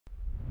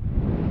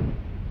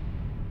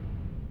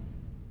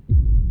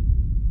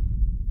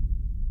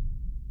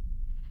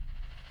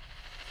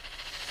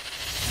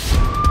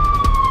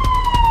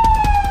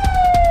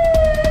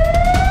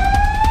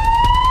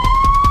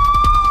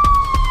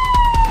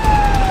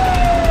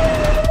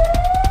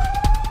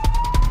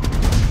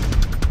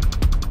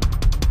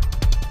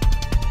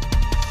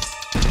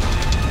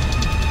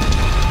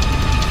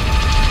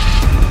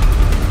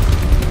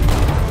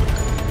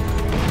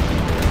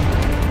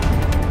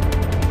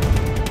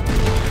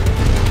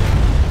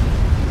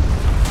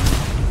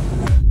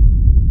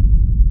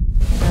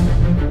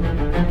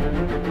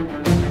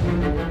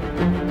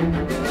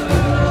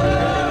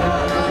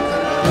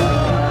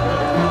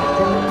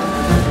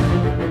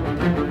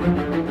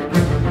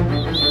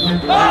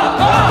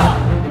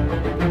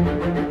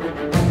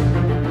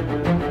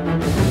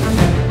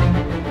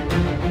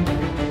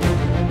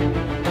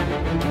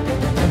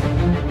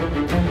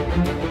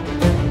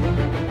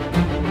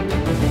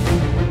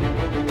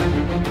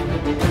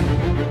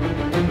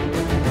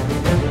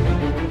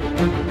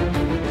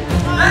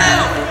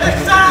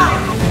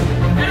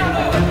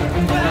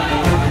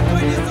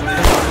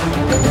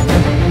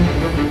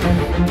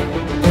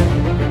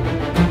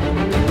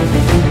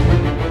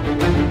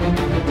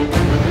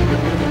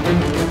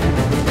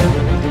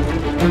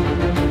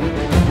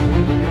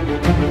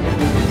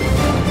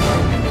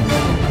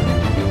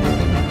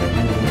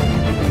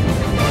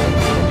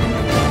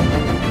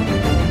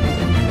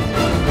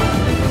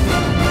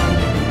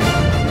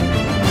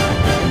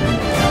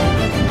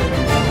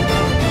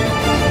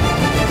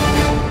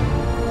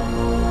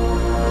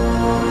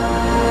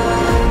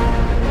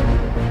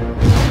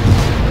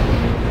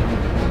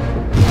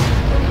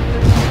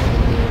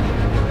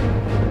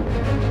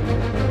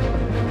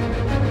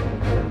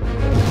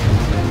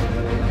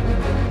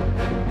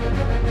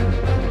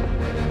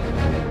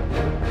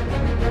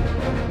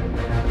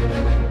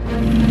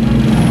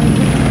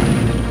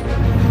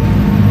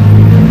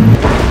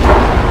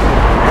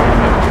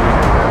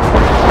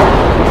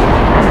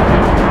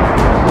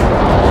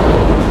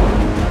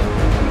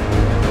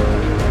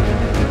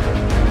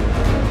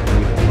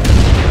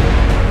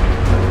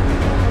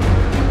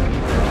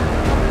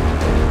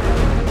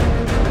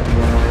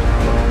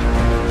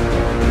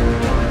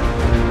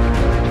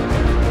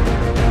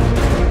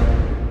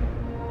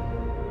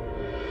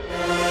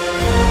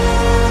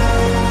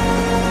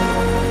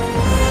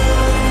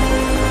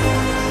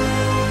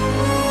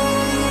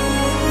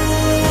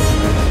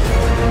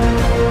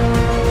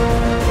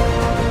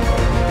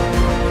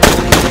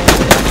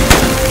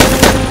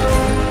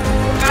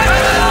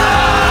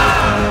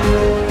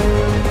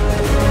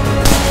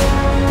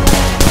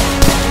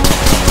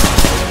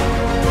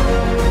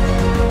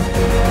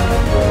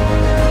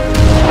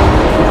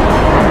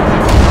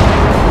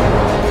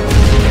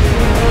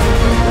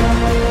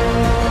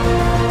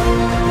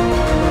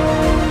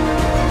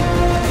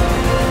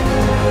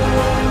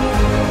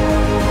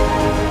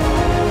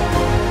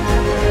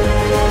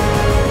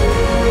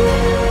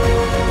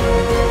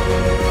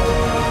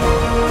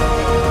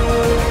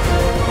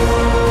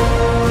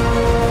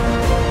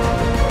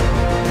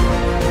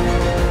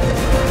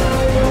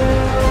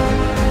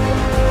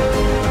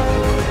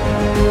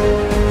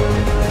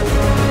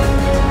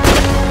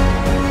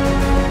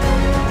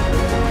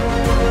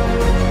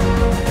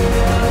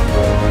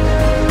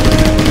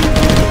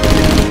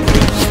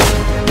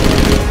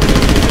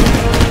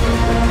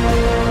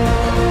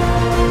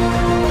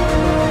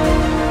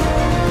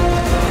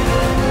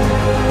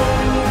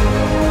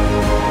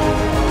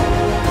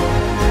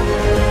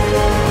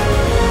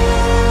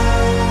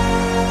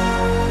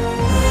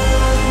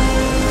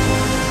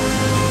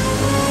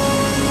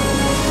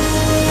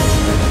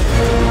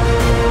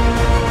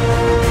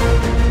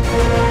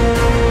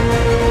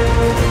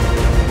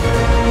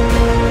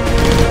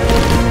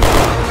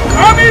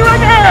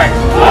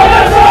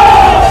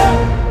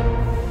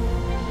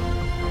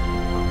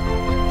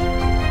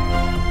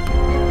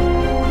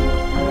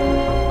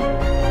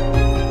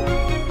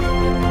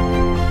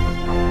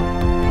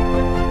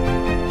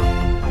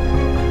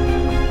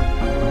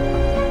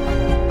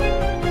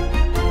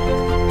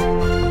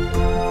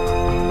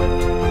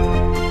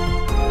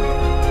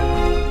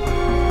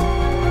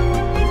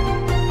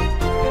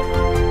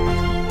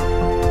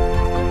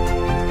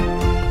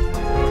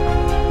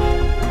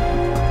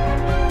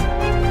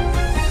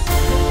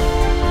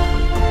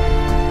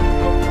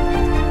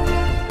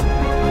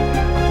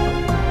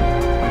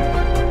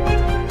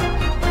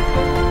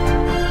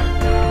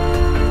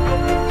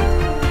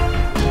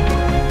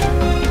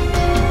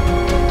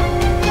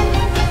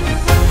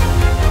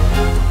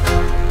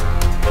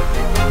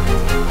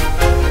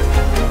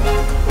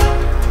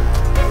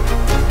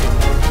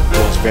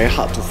very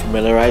hard to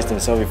familiarize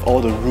themselves with all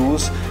the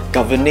rules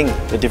governing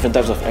the different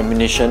types of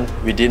ammunition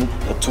within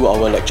a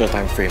 2-hour lecture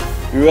time frame.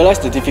 We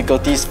realized the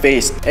difficulties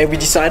faced and we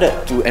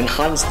decided to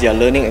enhance their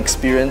learning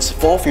experience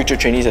for future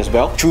trainees as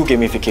well through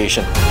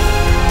gamification.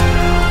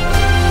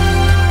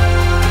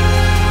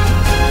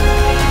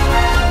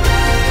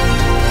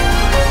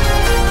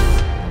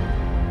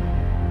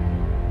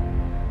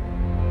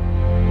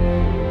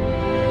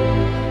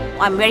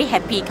 I'm very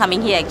happy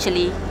coming here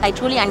actually. I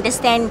truly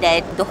understand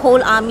that the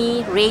whole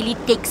army really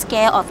takes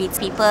care of its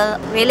people.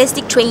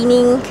 Realistic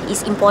training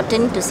is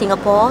important to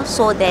Singapore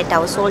so that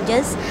our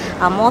soldiers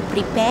are more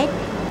prepared.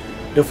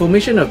 The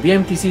formation of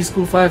BMTC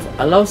School 5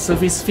 allows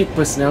service fit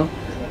personnel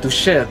to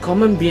share a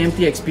common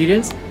BMT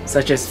experience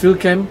such as field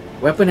camp,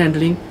 weapon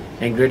handling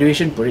and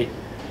graduation parade.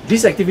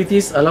 These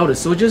activities allow the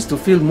soldiers to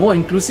feel more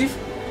inclusive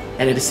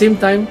and at the same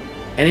time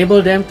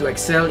enable them to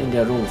excel in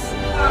their roles.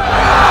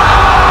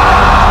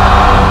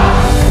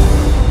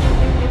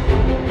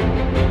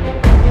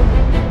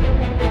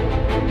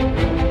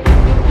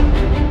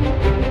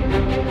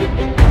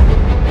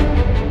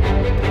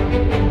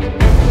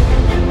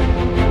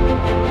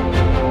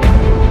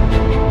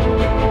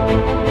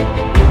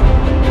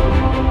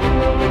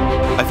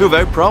 I feel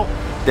very proud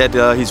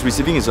that he's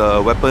receiving his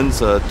weapons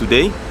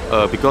today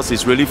because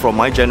it's really from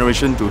my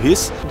generation to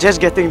his. Just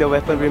getting the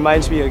weapon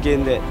reminds me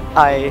again that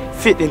I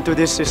fit into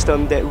this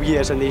system that we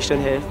as a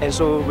nation have, and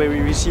so when we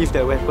receive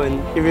that weapon,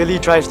 it really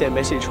drives that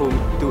message home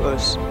to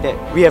us that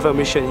we have a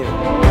mission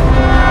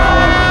here.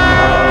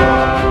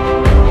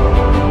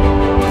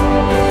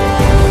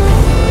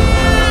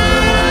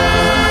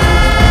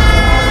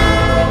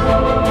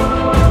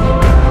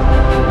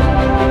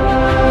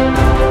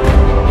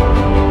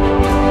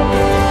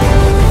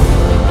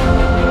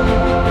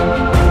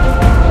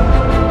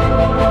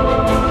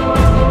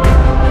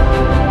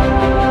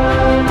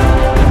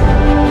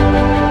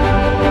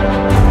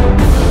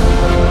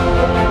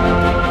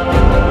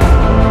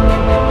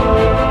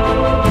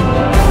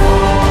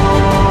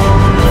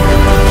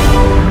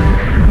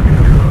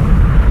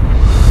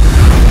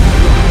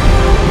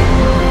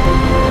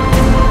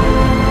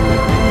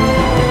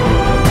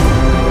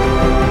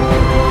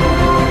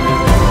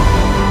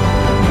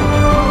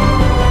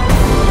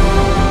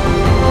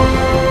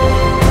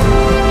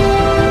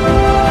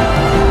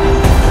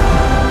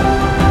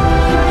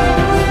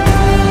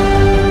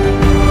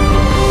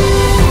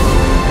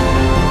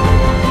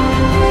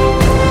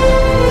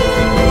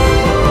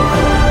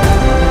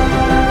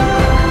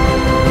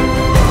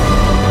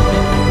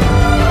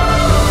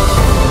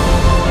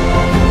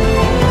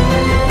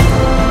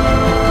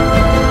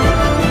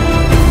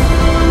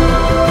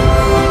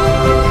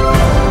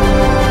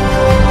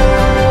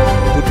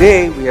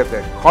 Today, we have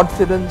the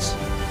confidence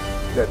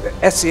that the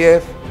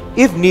SAF,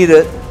 if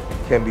needed,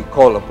 can be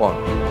called upon.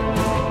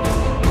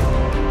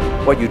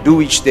 What you do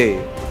each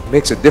day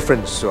makes a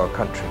difference to our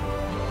country.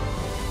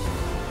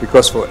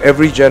 Because for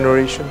every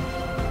generation,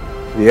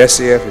 the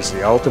SAF is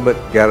the ultimate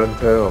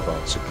guarantor of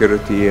our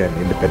security and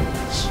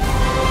independence.